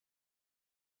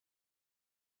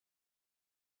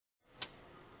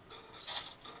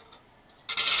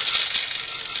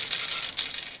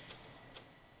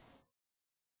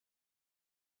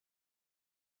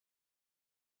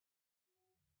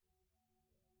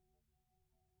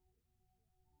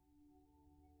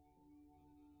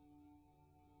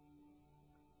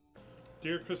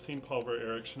Dear Christine Pulver,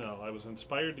 Eric Schnell, I was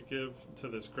inspired to give to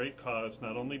this great cause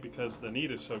not only because the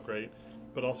need is so great,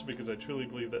 but also because I truly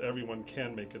believe that everyone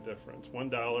can make a difference.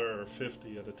 $1 or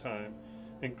 50 at a time.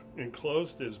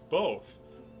 Enclosed is both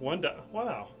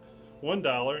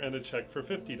 $1 and a check for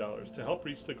 $50 to help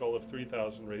reach the goal of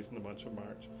 $3,000 raised in the month of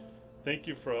March. Thank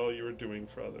you for all you are doing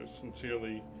for others.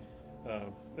 Sincerely,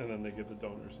 and then they give the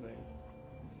donor's name.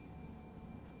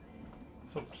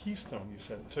 So Keystone, you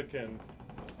said, took in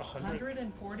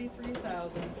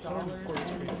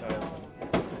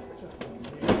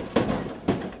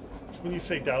 $143,000. When you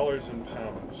say dollars and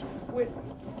pounds. Wait,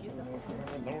 excuse us.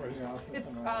 No worries.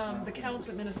 It's the count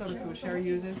that Minnesota Food Share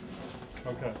uses.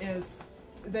 Okay. Is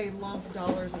they lump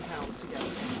dollars and pounds together.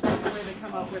 That's the way they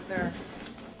come up with their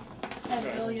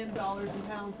 $10 million in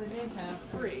pounds. They may have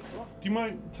three. Do you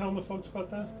mind telling the folks about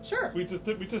that? Sure. We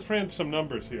just ran some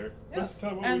numbers here. Yes.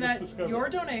 And that your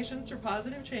donations through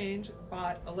Positive Change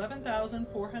bought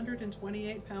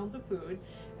 11,428 pounds of food,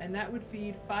 and that would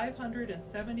feed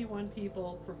 571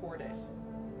 people for 4 days.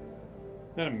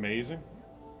 Isn't that amazing?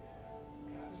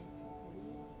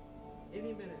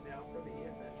 Any minute now for the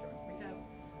EFN truck. We have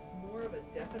more of a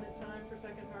definite time for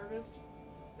Second Harvest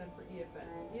than for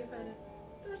EFN. EFN is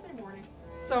Thursday morning.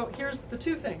 So here's the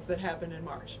two things that happened in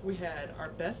March. We had our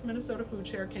best Minnesota Food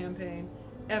Share campaign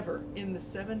ever in the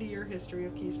 70-year history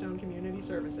of Keystone Community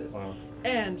Services. Wow.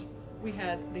 And we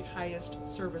had the highest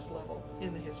service level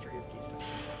in the history of Keystone.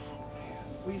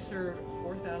 We served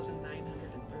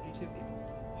 4,932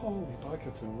 people. Holy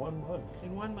buckets in 1 month.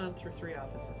 In 1 month through 3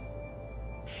 offices.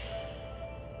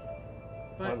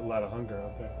 A lot of hunger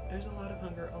out there. There's a lot of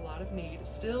hunger, a lot of need.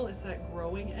 Still, it's that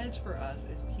growing edge for us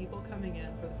is people coming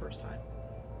in for the first time.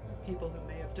 People who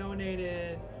may have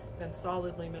donated, been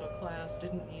solidly middle class,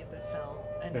 didn't need this help,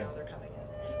 and now they're coming in.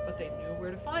 But they knew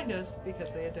where to find us because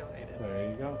they had donated.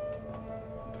 There you go.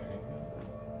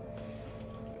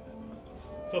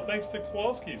 So thanks to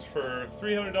Kowalski's for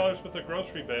 $300 worth of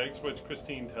grocery bags, which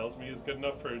Christine tells me is good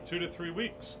enough for 2 to 3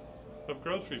 weeks of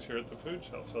groceries here at the food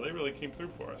shelf. So they really came through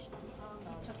for us.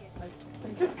 I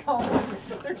think it's called.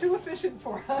 They're too efficient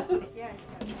for us. Yeah,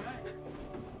 that's right.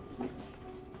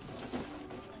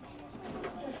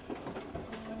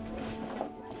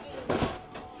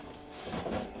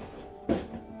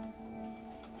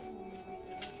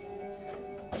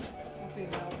 Must be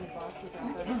melted boxes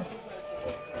out there.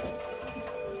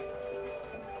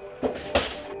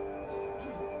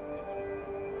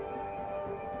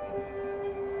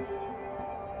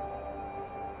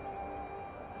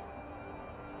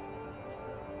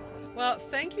 Well,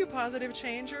 thank you, Positive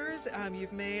Changers.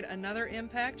 You've made another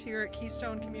impact here at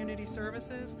Keystone Community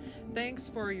Services. Thanks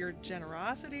for your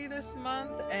generosity this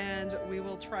month, and we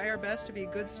will try our best to be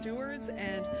good stewards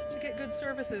and to get good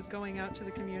services going out to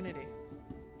the community.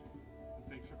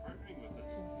 Thanks for partnering with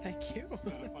us. Thank you. It's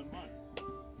been a fun month.